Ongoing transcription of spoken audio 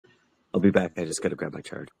I'll be back. I just got to grab my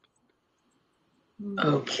chart.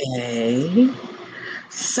 Okay.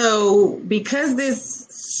 So because this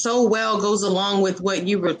so well goes along with what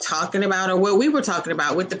you were talking about or what we were talking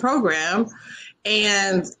about with the program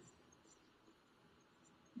and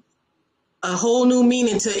a whole new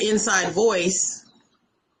meaning to inside voice,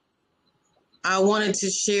 I wanted to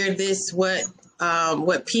share this, what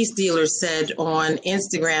Peace Dealer said on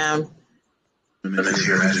Instagram. This is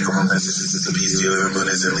your magical moment. This is the Peace Dealer. Moon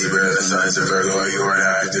is in Libra. The signs of Virgo. You are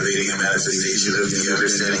now activating a manifestation of the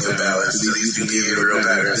understanding of balance to these behavioral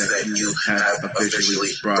patterns that you have officially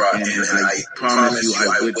brought in. And I promise you,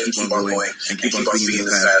 I would keep on going and keep on speaking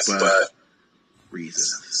this fast, but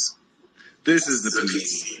reasons. This is the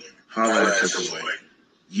Peace. Holla at your boy.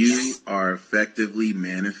 You are effectively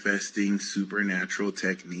manifesting supernatural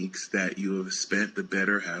techniques that you have spent the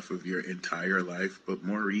better half of your entire life, but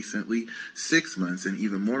more recently, 6 months, and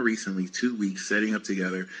even more recently, 2 weeks, setting up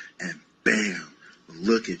together, and bam,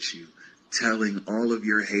 look at you, telling all of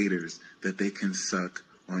your haters that they can suck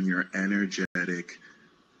on your energetic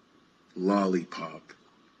lollipop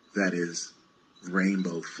that is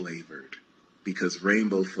rainbow flavored. Because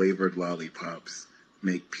rainbow flavored lollipops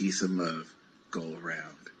make peace and love go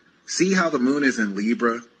around. See how the moon is in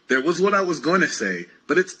Libra? There was what I was going to say,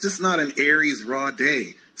 but it's just not an Aries raw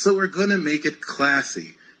day. So we're going to make it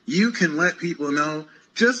classy. You can let people know,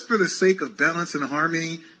 just for the sake of balance and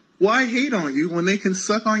harmony, why hate on you when they can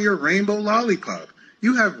suck on your rainbow lollipop?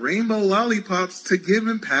 You have rainbow lollipops to give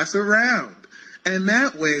and pass around. And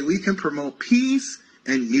that way we can promote peace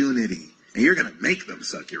and unity. And you're going to make them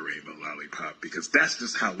suck your rainbow lollipop because that's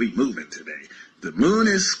just how we moving today. The moon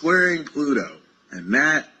is squaring Pluto, and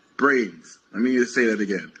that brings, let me just say that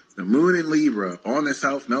again, the moon in Libra on the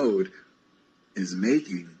south node is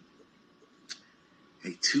making a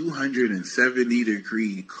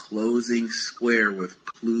 270-degree closing square with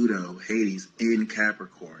Pluto, Hades, in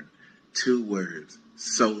Capricorn. 2 words,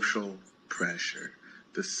 social pressure.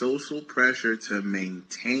 The social pressure to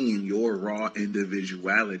maintain your raw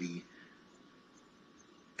individuality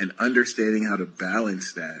and understanding how to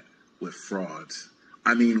balance that with frauds.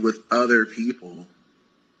 I mean, with other people.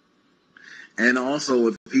 And also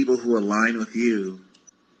with people who align with you.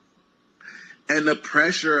 And the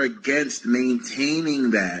pressure against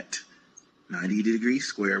maintaining that 90-degree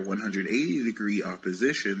square, 180-degree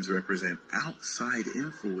oppositions represent outside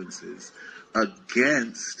influences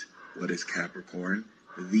against what is Capricorn,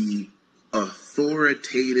 the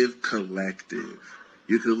authoritative collective.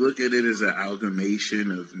 You could look at it as an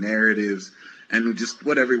amalgamation of narratives and just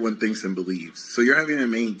what everyone thinks and believes. So you're having to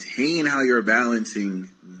maintain how you're balancing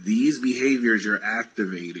these behaviors you're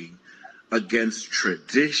activating against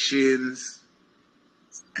traditions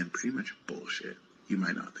and pretty much bullshit. You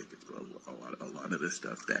might not think it's a lot of the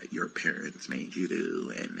stuff that your parents made you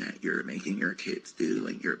do and that you're making your kids do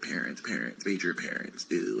and your parents made your parents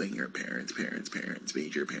do and your parents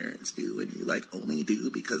made your parents do and you like only do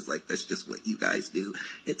because like that's just what you guys do.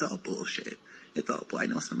 It's all bullshit. It's all, I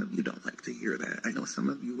know some of you don't like to hear that. I know some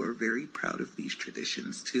of you are very proud of these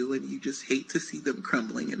traditions too, and you just hate to see them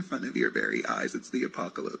crumbling in front of your very eyes. It's the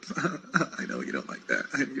apocalypse. I know you don't like that.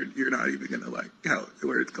 And you're not even going to like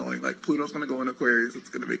where it's going. Like Pluto's going to go in Aquarius. It's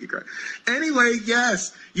going to make you cry. Anyway,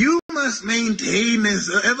 yes, you must maintain this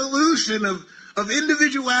evolution of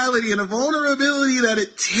individuality and a vulnerability that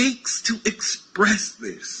it takes to express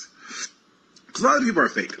this. Because a lot of people are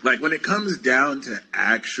fake. Like when it comes down to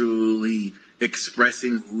actually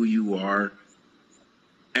expressing who you are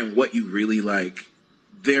and what you really like,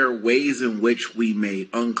 there are ways in which we may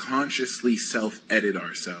unconsciously self-edit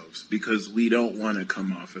ourselves because we don't want to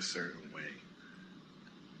come off a certain way.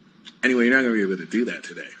 Anyway, you're not going to be able to do that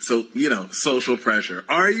today. So, social pressure.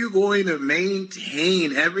 Are you going to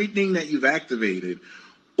maintain everything that you've activated,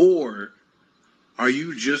 or are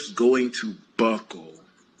you just going to buckle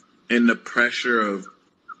in the pressure of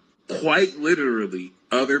quite literally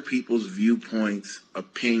other people's viewpoints,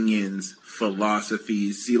 opinions,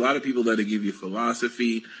 philosophies? See, a lot of people let it give you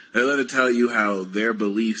philosophy. They let it tell you how their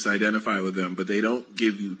beliefs identify with them, but they don't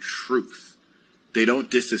give you truth. They don't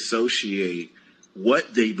disassociate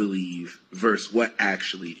what they believe versus what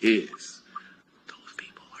actually is. Those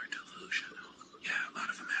people are delusional. Yeah, a lot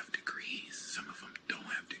of them have degrees. Some of them don't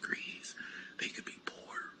have degrees. They could be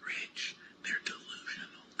poor, rich. They're delusional.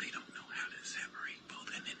 They don't know how to separate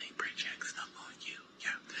both, and then they project stuff on you.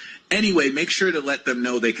 Yeah. Anyway, make sure to let them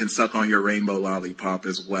know they can suck on your rainbow lollipop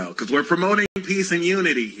as well, because we're promoting peace and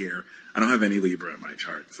unity here. I don't have any Libra in my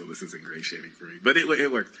chart, so this is ingratiating for me, but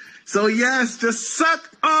it works. So yes, just suck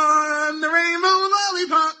on the rainbow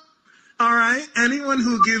lollipop. All right? Anyone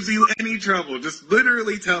who gives you any trouble, just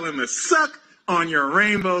literally tell them to suck on your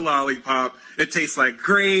rainbow lollipop. It tastes like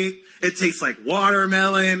grape. It tastes like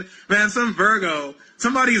watermelon. Man,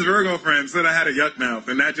 somebody's Virgo friend said I had a yuck mouth,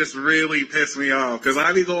 and that just really pissed me off because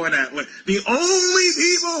I be going at the only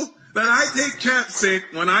people that I take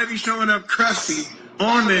chapstick when I be showing up crusty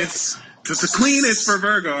on this. Because the cleanest for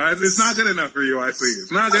Virgo. It's not good enough for you, I see.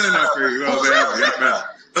 It's not good enough for you. Oh, man, yuck mouth.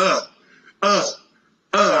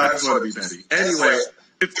 I just want to be petty. Anyway,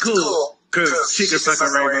 it's cool because she can suck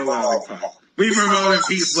a rainbow lollipop. We promoting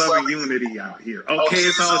peace, love, and unity out here. Okay,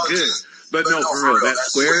 it's all good. But no, for real, that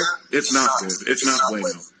square, it's not good. It's not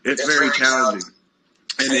bueno. It's very challenging.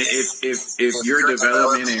 And if your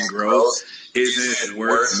development and growth isn't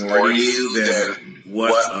worth more to you than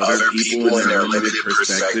what other people in their limited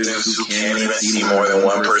perspectives who can't even see more than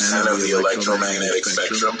 1% of the electromagnetic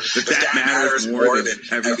spectrum, if that matters more than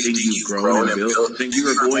everything you've grown and built, then you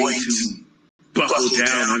are going to buckle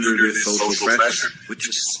down under this social pressure, which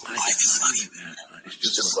is life is not even that much. It's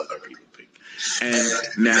just what other people think.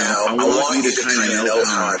 And now I want you to kind of know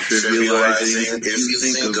how I'm trivializing if you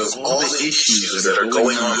think of all the issues that are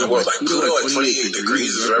going on in the world. Like Pluto at 28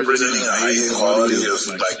 degrees is representing a high quality of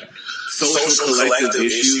like social collective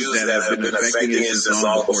issues that have been affecting us since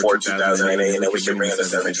long before 2008, and then we can bring in the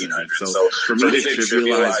 1700s. So for me to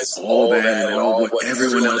trivialize all that and all what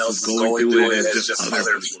everyone else is going through it as just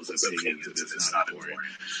other people's opinions, it's not important.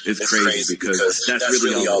 It's crazy because that's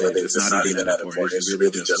really all it is. It's not even that important. It's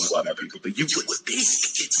really just what other people think. You would think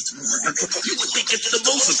it's more important. You would think it's the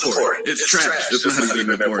most important. It's trash. It's not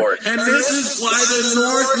even important. And this is why the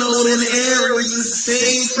North Node in Aries is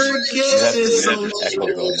saying forget this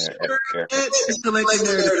What's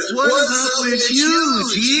up with you,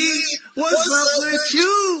 G? What's up with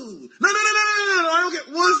you? No. I don't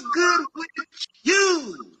get what's good with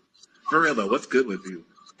you. For real though, what's good with you?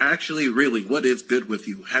 Actually, really, what is good with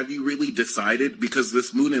you? Have you really decided? Because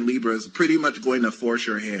this moon in Libra is pretty much going to force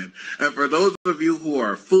your hand. And for those of you who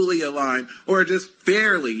are fully aligned or just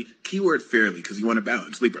fairly, keyword fairly, because you want to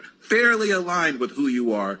balance Libra, fairly aligned with who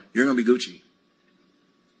you are, you're going to be Gucci.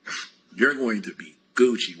 You're going to be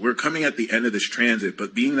Gucci. We're coming at the end of this transit,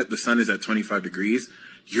 but being that the sun is at 25 degrees,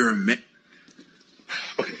 you're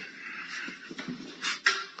okay.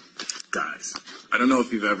 Guys, I don't know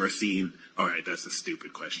if you've ever seen, all right, that's a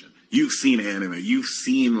stupid question. You've seen anime, you've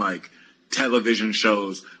seen like television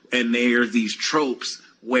shows, and there's these tropes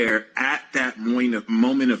where at that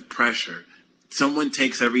moment of pressure, someone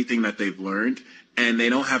takes everything that they've learned and they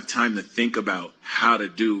don't have time to think about how to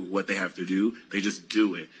do what they have to do. They just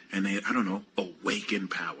do it. And they, I don't know, awaken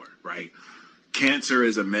power, right? Cancer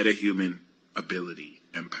is a metahuman ability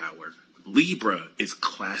and power. Libra is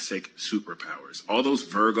classic superpowers. All those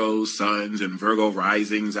Virgo suns and Virgo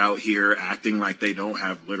risings out here acting like they don't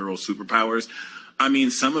have literal superpowers. I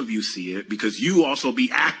mean, some of you see it because you also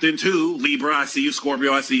be acting too. Libra, I see you.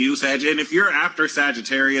 Scorpio, I see you. Sag. And if you're after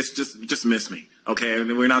Sagittarius, just miss me. Okay,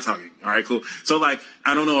 and we're not talking. All right, cool. So, like,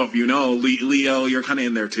 I don't know if you know, Leo, you're kind of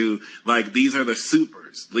in there too. Like, these are the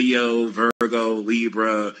supers. Leo, Virgo,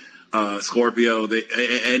 Libra, Scorpio.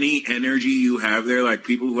 Any energy you have there, like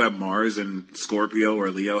people who have Mars and Scorpio or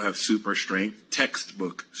Leo have super strength,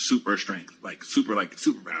 textbook super strength, like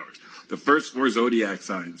superpowers. The first four zodiac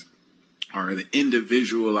signs are the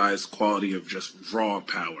individualized quality of just raw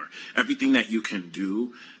power. Everything that you can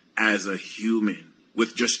do as a human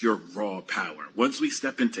with just your raw power. Once we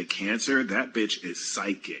step into Cancer, that bitch is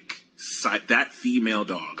psychic. That female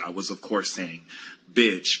dog, I was of course saying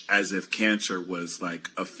bitch as if Cancer was like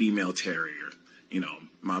a female terrier. You know,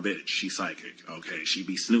 my bitch, she's psychic. Okay, she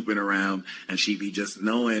be snooping around and she be just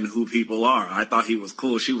knowing who people are. I thought he was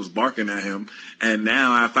cool. She was barking at him. And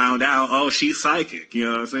now I found out, oh, she's psychic. You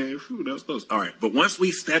know what I'm saying? Whew, that was close. All right. But once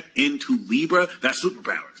we step into Libra, that's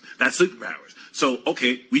superpowers. That's superpowers. So,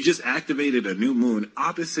 okay, we just activated a new moon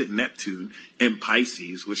opposite Neptune in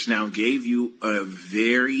Pisces, which now gave you a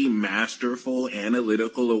very masterful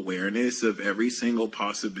analytical awareness of every single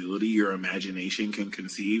possibility your imagination can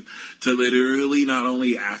conceive to literally not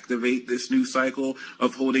only activate this new cycle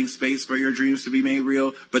of holding space for your dreams to be made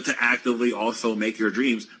real, but to actively also make your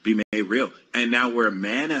dreams be made real. And now we're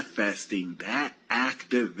manifesting that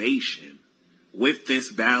activation with this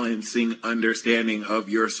balancing understanding of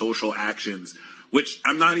your social actions, which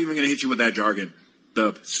I'm not even going to hit you with that jargon.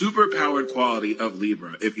 The superpowered quality of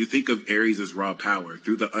Libra, if you think of Aries as raw power,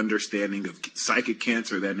 through the understanding of psychic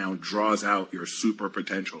Cancer that now draws out your super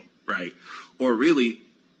potential, right? Or really,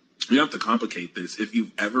 you don't have to complicate this. If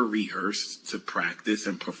you've ever rehearsed to practice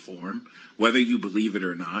and perform, whether you believe it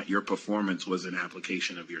or not, your performance was an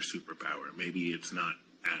application of your superpower. Maybe it's not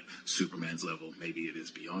at Superman's level. Maybe it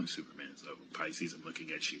is beyond Superman's level. Pisces, I'm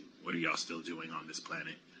looking at you. What are y'all still doing on this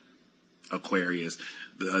planet? Aquarius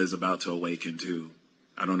is about to awaken too.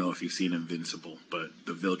 I don't know if you've seen Invincible, but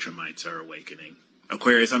the Viltrumites are awakening.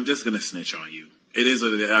 Aquarius, I'm just gonna snitch on you. It is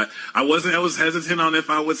what it is. I was hesitant on if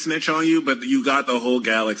I would snitch on you, but you got the whole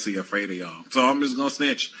galaxy afraid of y'all. So I'm just gonna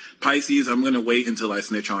snitch. Pisces, I'm gonna wait until I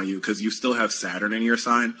snitch on you because you still have Saturn in your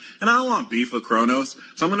sign, and I don't want beef with Kronos.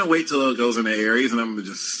 So I'm gonna wait till it goes into Aries, and I'm gonna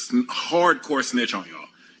just hardcore snitch on y'all.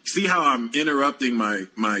 See how I'm interrupting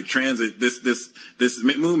my transit, this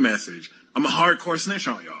moon message. I'm a hardcore snitch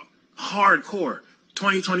on y'all. Hardcore.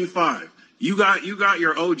 2025. You got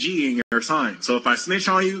your OG in your sign. So if I snitch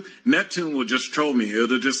on you, Neptune will just troll me.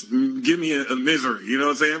 It'll just give me a misery. You know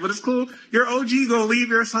what I'm saying? But it's cool. Your OG gonna leave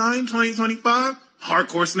your sign 2025.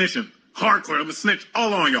 Hardcore snitching. Hardcore. I'm a snitch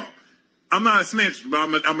all on y'all. I'm not a snitch, but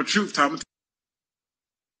I'm a truth teller.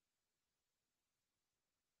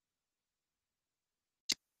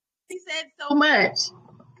 He said so much.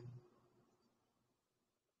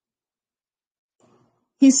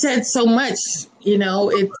 He said so much,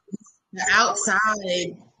 it's the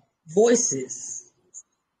outside voices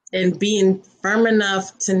and being firm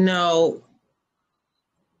enough to know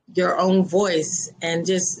your own voice and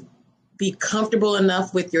just be comfortable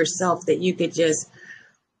enough with yourself that you could just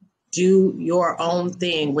do your own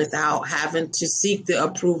thing without having to seek the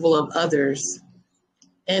approval of others.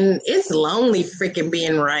 And it's lonely freaking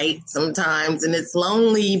being right sometimes, and it's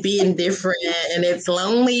lonely being different, and it's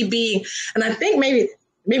lonely being, and I think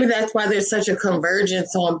maybe that's why there's such a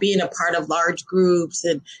convergence on being a part of large groups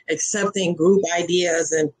and accepting group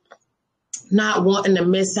ideas and not wanting to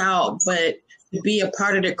miss out, but to be a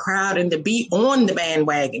part of the crowd and to be on the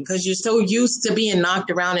bandwagon because you're so used to being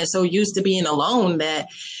knocked around and so used to being alone that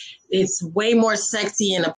it's way more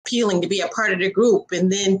sexy and appealing to be a part of the group.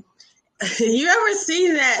 And then you ever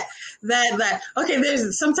see that okay,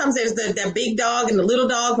 sometimes there's the big dog and the little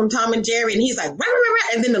dog from Tom and Jerry, and he's like, rah, rah,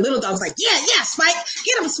 rah, and then the little dog's like, yeah, Spike,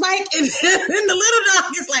 get him, Spike, and then the little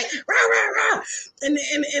dog is like, rah, rah, rah, and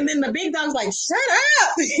then the big dog's like, shut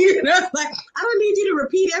up, like, I don't need you to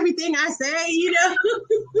repeat everything I say,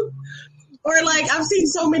 Or like I've seen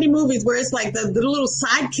so many movies where it's like the little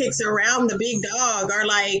sidekicks around the big dog are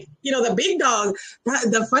like, the big dog.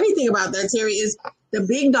 The funny thing about that, Terry, is the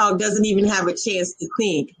big dog doesn't even have a chance to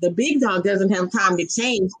think. The big dog doesn't have time to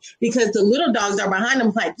change because the little dogs are behind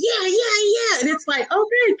him like, yeah. And it's like,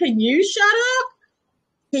 okay, can you shut up?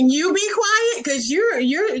 Can you be quiet? Because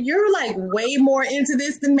you're like way more into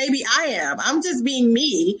this than maybe I am. I'm just being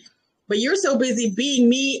me, but you're so busy being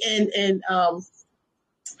me and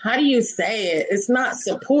how do you say it? It's not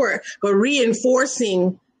support, but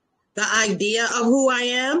reinforcing the idea of who I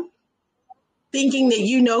am, thinking that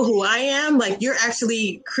you know who I am. Like you're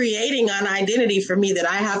actually creating an identity for me that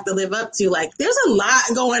I have to live up to. Like there's a lot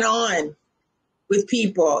going on with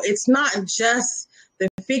people. It's not just the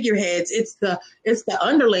figureheads. It's the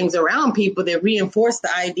underlings around people that reinforce the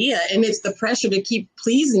idea. And it's the pressure to keep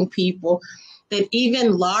pleasing people that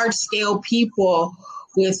even large scale people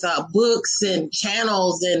with books and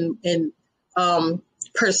channels and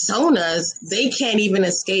personas, they can't even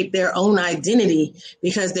escape their own identity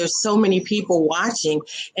because there's so many people watching.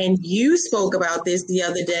 And you spoke about this the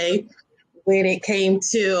other day when it came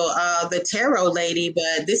to the tarot lady,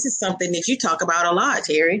 but this is something that you talk about a lot,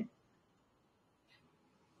 Terry.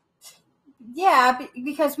 Yeah,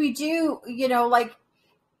 because we do, like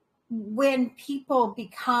when people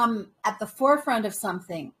become at the forefront of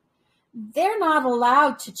something, they're not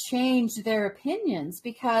allowed to change their opinions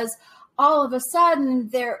because all of a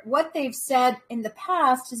sudden what they've said in the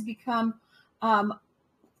past has become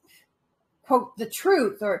quote the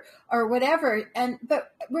truth or whatever,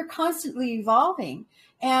 but we're constantly evolving.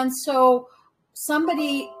 And so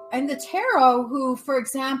somebody in the tarot who, for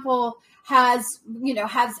example, has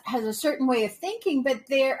a certain way of thinking, but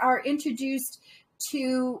they are introduced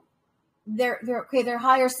to their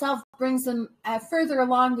higher self brings them further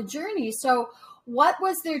along the journey. So what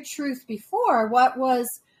was their truth before? What was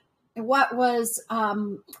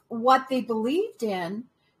what they believed in?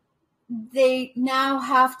 They now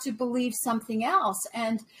have to believe something else.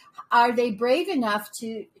 And are they brave enough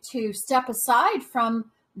to step aside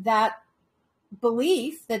from that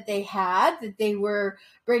belief that they had, that they were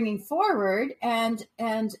bringing forward, and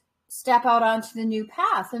step out onto the new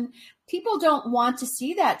path? And people don't want to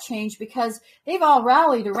see that change because they've all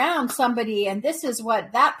rallied around somebody and this is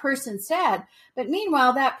what that person said. But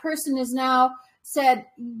meanwhile, that person is now said,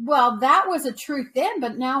 well, that was a truth then,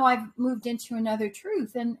 but now I've moved into another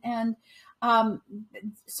truth. And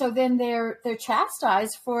so then they're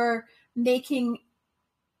chastised for making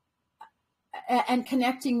and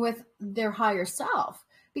connecting with their higher self.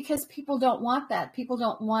 because people don't want that. People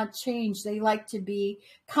don't want change. They like to be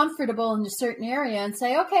comfortable in a certain area and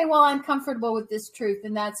say, okay, well, I'm comfortable with this truth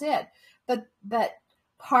and that's it. But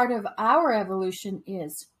part of our evolution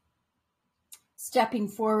is stepping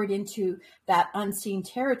forward into that unseen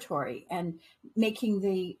territory and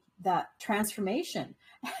making that transformation.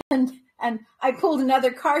 And I pulled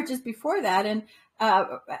another card just before that, and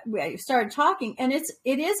we started talking, and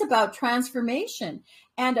it is about transformation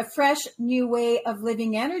and a fresh new way of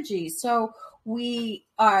living energy. So we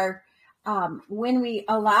are, when we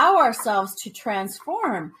allow ourselves to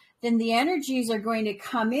transform, then the energies are going to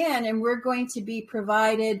come in, and we're going to be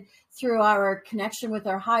provided through our connection with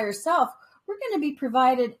our higher self. We're going to be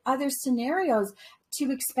provided other scenarios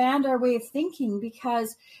to expand our way of thinking,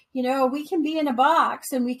 because, you know, we can be in a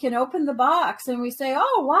box and we can open the box and we say,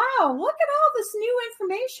 oh, wow, look at all this new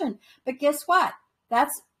information. But guess what?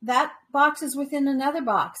 That box is within another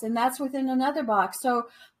box, and that's within another box. So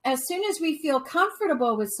as soon as we feel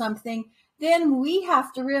comfortable with something, then we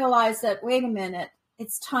have to realize that, wait a minute,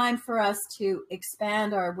 it's time for us to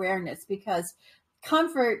expand our awareness, because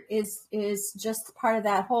comfort is just part of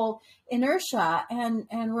that whole inertia, and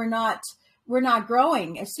we're not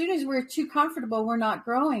growing. As soon as we're too comfortable, we're not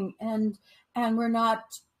growing, and we're not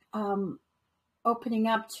opening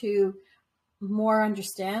up to more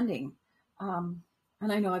understanding.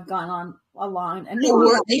 And I know I've gone on along. And they got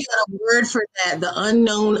a word for that, the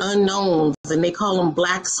unknown unknowns, and they call them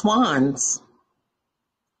black swans.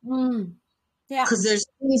 Yeah, because there's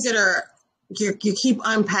things that are you keep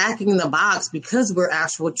unpacking the box, because we're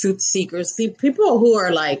actual truth seekers. See, people who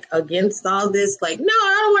are like against all this, like, no,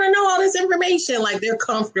 I don't want to know all this information. Like, they're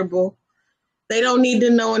comfortable. They don't need to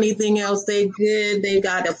know anything else. They good. They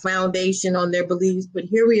got a foundation on their beliefs. But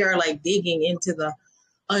here we are, like, digging into the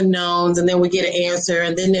unknowns, and then we get an answer,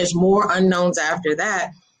 and then there's more unknowns after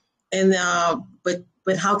that. And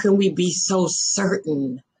but how can we be so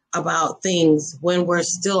certain about things when we're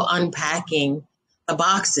still unpacking the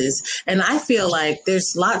boxes? And I feel like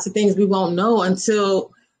there's lots of things we won't know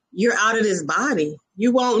until you're out of this body.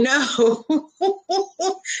 You won't know.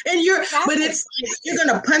 And but it's like you're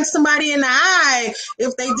gonna punch somebody in the eye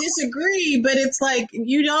if they disagree, but it's like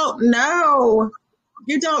you don't know.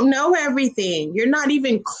 You don't know everything. You're not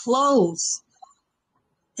even close.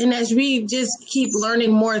 And as we just keep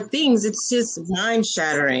learning more things, it's just mind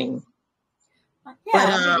shattering.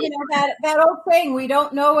 Yeah, but, you know, that old saying, we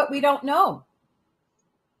don't know what we don't know.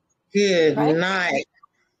 Good night.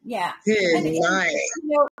 Yeah. Good night.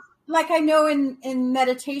 You know, like I know in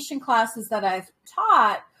meditation classes that I've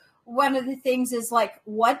taught, one of the things is like,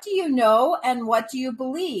 what do you know and what do you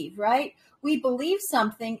believe, right? We believe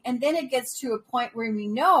something, and then it gets to a point where we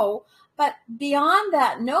know, but beyond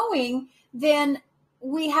that knowing, then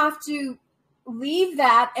we have to leave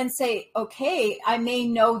that and say, okay, I may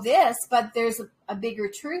know this, but there's a bigger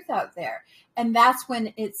truth out there. And that's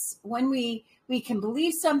when we can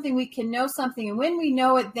believe something, we can know something. And when we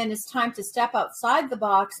know it, then it's time to step outside the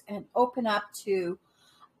box and open up to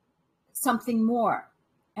something more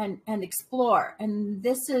and explore. And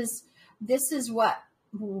this is what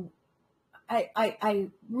I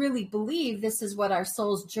really believe this is what our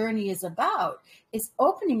soul's journey is about, is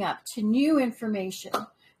opening up to new information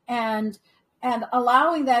and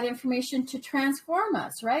allowing that information to transform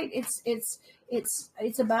us, right?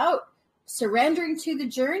 It's about surrendering to the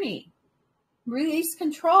journey, release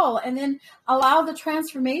control, and then allow the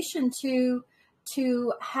transformation to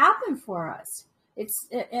happen for us.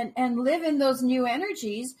 And live in those new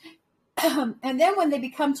energies. And then when they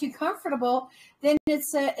become too comfortable, then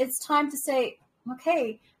it's time to say,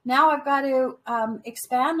 okay, now I've got to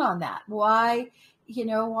expand on that. Why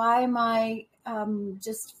am I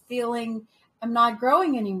just feeling I'm not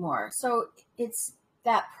growing anymore? So it's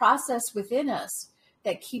that process within us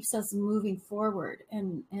that keeps us moving forward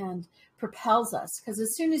and propels us. Because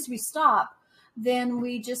as soon as we stop, then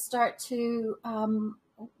we just start to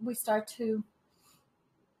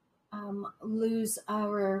lose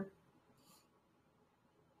our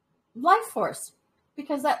life force,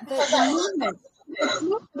 because the movement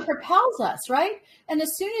propels us, right? And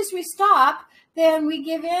as soon as we stop, then we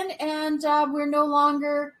give in, and we're no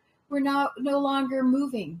longer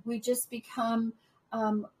moving. We just become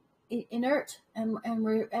inert,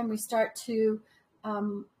 and we start to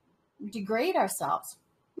degrade ourselves.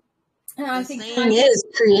 And I think the saying is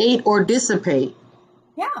create or dissipate.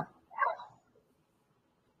 Yeah.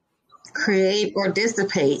 create or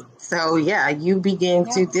dissipate. So yeah, you begin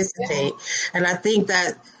to dissipate. And I think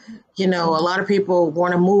that, a lot of people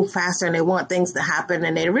want to move faster and they want things to happen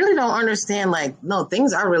and they really don't understand, like, no,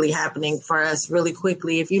 things are really happening for us really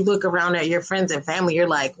quickly. If you look around at your friends and family, you're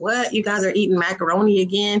like, what? You guys are eating macaroni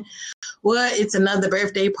again? What? It's another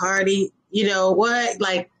birthday party? What?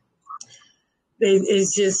 Like,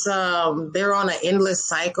 it's just they're on an endless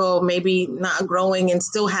cycle, maybe not growing and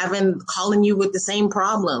still calling you with the same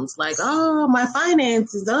problems, like, oh, my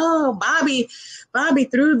finances, oh, Bobby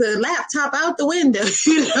threw the laptop out the window, like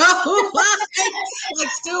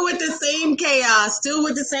still with the same chaos, still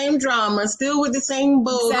with the same drama, still with the same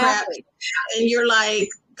bull crap. And you're like,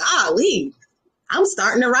 golly, I'm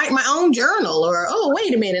starting to write my own journal, or, oh,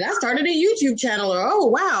 wait a minute, I started a YouTube channel, or, oh,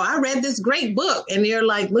 wow, I read this great book. And you're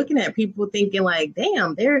like looking at people thinking like,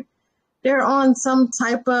 damn, they're on some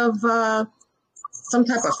type of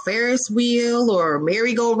Ferris wheel or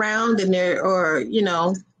merry-go-round, and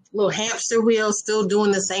little hamster wheel, still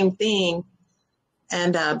doing the same thing.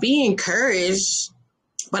 And be encouraged.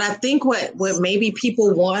 But I think what maybe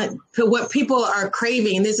people want, what people are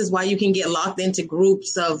craving, and this is why you can get locked into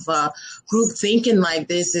groups of group thinking like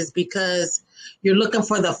this, is because you're looking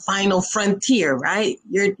for the final frontier, right?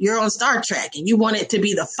 You're on Star Trek and you want it to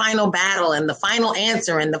be the final battle and the final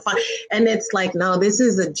answer and and it's like, no, this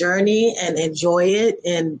is a journey, and enjoy it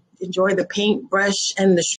and enjoy the paintbrush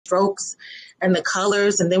and the strokes and the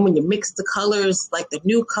colors. And then when you mix the colors, like the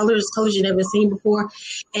new colors you've never seen before,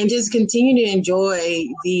 and just continue to enjoy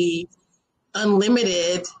the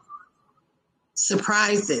unlimited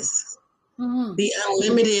surprises, the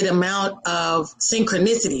unlimited amount of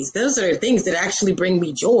synchronicities. Those are the things that actually bring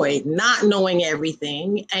me joy, not knowing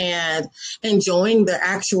everything and enjoying the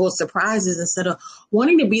actual surprises instead of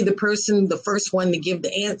wanting to be the first one to give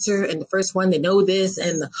the answer and the first one to know this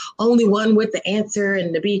and the only one with the answer,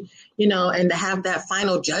 and to be, and to have that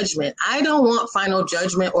final judgment. I don't want final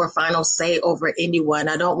judgment or final say over anyone.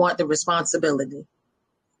 I don't want the responsibility,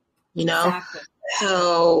 Exactly.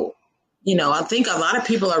 So, I think a lot of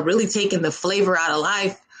people are really taking the flavor out of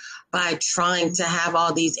life by trying to have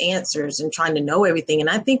all these answers and trying to know everything. And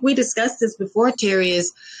I think we discussed this before, Terry,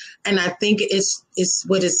 and I think it's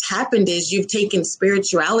what has happened is you've taken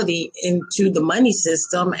spirituality into the money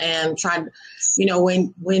system and tried,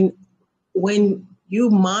 when you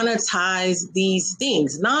monetize these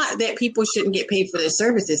things, not that people shouldn't get paid for their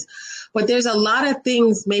services, but there's a lot of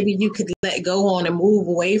things maybe you could let go on and move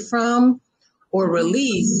away from or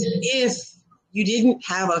release if you didn't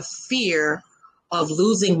have a fear of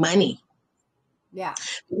losing money. Yeah.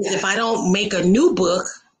 Because if I don't make a new book,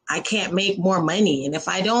 I can't make more money. And if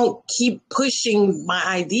I don't keep pushing my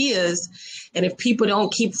ideas, and if people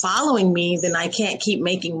don't keep following me, then I can't keep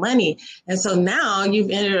making money. And so now you've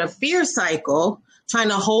entered a fear cycle, trying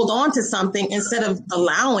to hold on to something instead of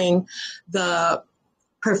allowing the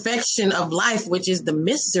perfection of life, which is the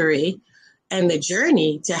mystery and the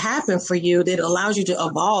journey, to happen for you, that allows you to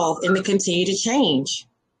evolve and to continue to change.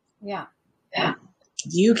 Yeah.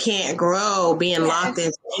 You can't grow being locked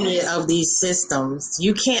into any of these systems.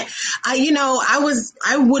 You can't. I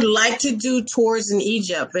would like to do tours in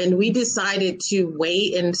Egypt, and we decided to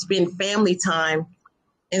wait and spend family time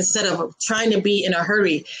instead of trying to be in a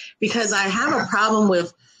hurry, because I have a problem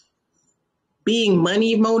with being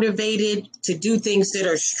money motivated to do things that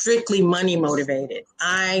are strictly money motivated.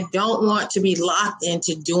 I don't want to be locked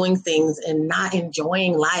into doing things and not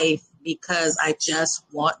enjoying life because I just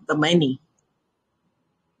want the money.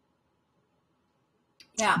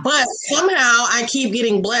 Yeah. But somehow I keep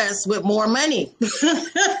getting blessed with more money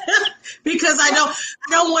because I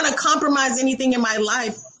don't want to compromise anything in my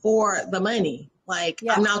life for the money. Like,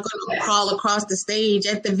 I'm not going to crawl across the stage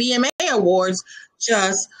at the VMA Awards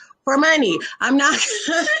just for money. I'm not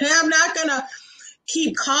going to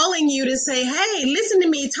keep calling you to say, hey, listen to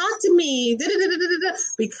me, talk to me,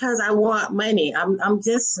 because I want money. I'm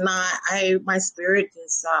just not, my spirit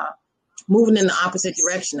is moving in the opposite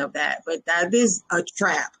direction of that. But that is a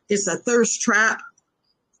trap. It's a thirst trap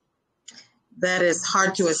that is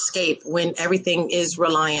hard to escape when everything is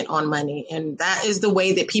reliant on money. And that is the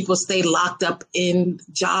way that people stay locked up in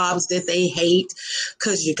jobs that they hate,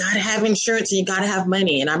 because you got to have insurance and you got to have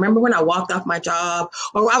money. And I remember when I walked off my job,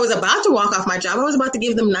 or I was about to walk off my job, I was about to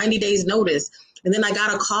give them 90 days notice. And then I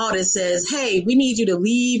got a call that says, hey, we need you to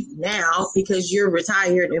leave now because you're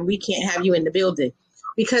retired and we can't have you in the building.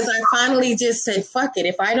 Because I finally just said, fuck it.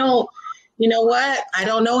 If I don't, you know what? I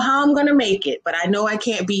don't know how I'm going to make it, but I know I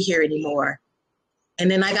can't be here anymore. And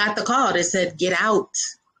then I got the call that said, get out.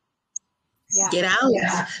 Yeah. Get out.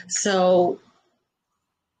 Yeah. So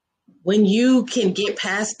when you can get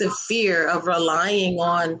past the fear of relying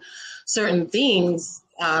on certain things,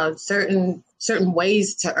 certain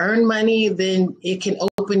ways to earn money, then it can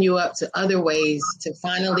open you up to other ways to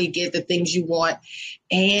finally get the things you want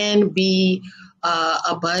and be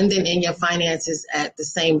abundant in your finances at the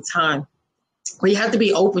same time. But you have to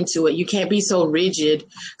be open to it. You can't be so rigid,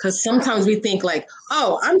 because sometimes we think like,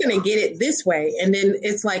 oh, I'm going to get it this way. And then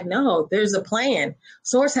it's like, no, there's a plan.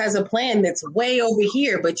 Source has a plan that's way over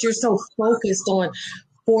here, but you're so focused on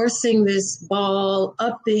forcing this ball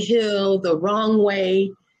up the hill the wrong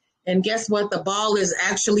way. And guess what? The ball is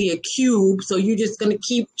actually a cube. So you're just going to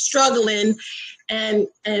keep struggling. And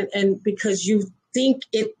because you think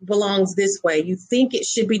it belongs this way, you think it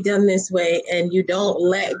should be done this way, and you don't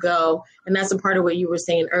let go. And that's a part of what you were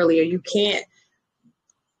saying earlier. You can't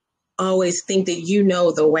always think that you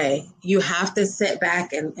know the way. You have to sit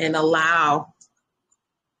back and allow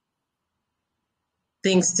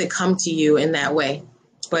things to come to you in that way.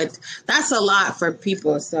 But that's a lot for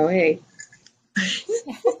people. So, hey. I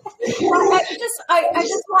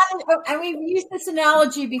just want to, and we've used this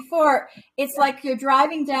analogy before. It's like you're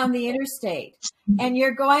driving down the interstate and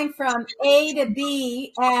you're going from A to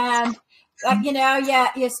B, and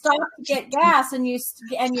you stop to get gas, and you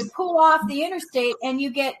pull off the interstate, and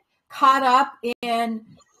you get caught up in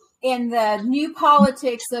the new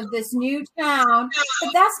politics of this new town,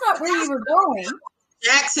 but that's not where you were going.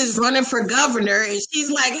 Jax is running for governor, and she's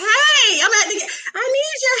like, hey, I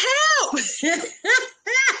need your help.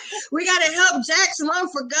 We got to help Jax run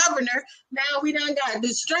for governor. Now we done got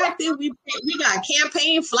distracted. We got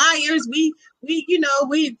campaign flyers. We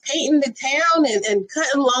painting the town and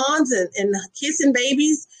cutting lawns and kissing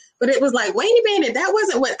babies. But it was like, wait a minute, that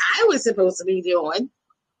wasn't what I was supposed to be doing.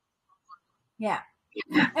 Yeah.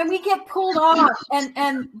 And we get pulled off.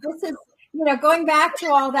 And this is, going back to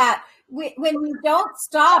all that. When we don't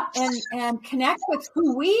stop and connect with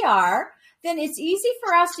who we are, then it's easy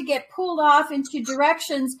for us to get pulled off into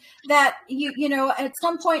directions that at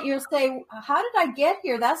some point you'll say, how did I get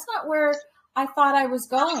here? That's not where I thought I was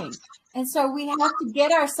going. And so we have to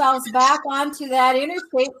get ourselves back onto that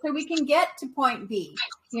interstate so we can get to point B,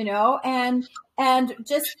 and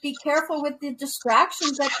just be careful with the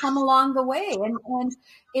distractions that come along the way. And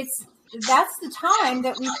that's the time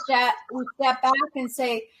that we step back and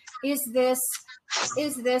say, is this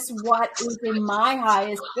what is in my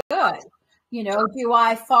highest good? Do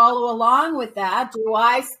I follow along with that? Do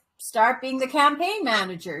I start being the campaign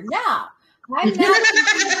manager? No, I'm not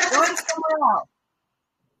going somewhere else.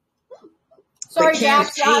 Sorry,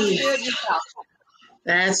 Jax, you have to do it yourself.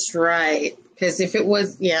 That's right. Because if it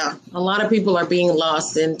was, a lot of people are being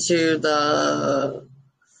lost into the,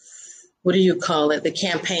 what do you call it? The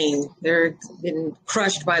campaign. They're been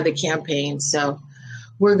crushed by the campaign. So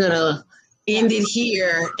we're going to end it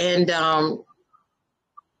here, and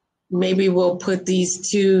maybe we'll put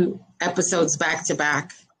these 2 episodes back to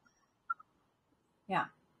back.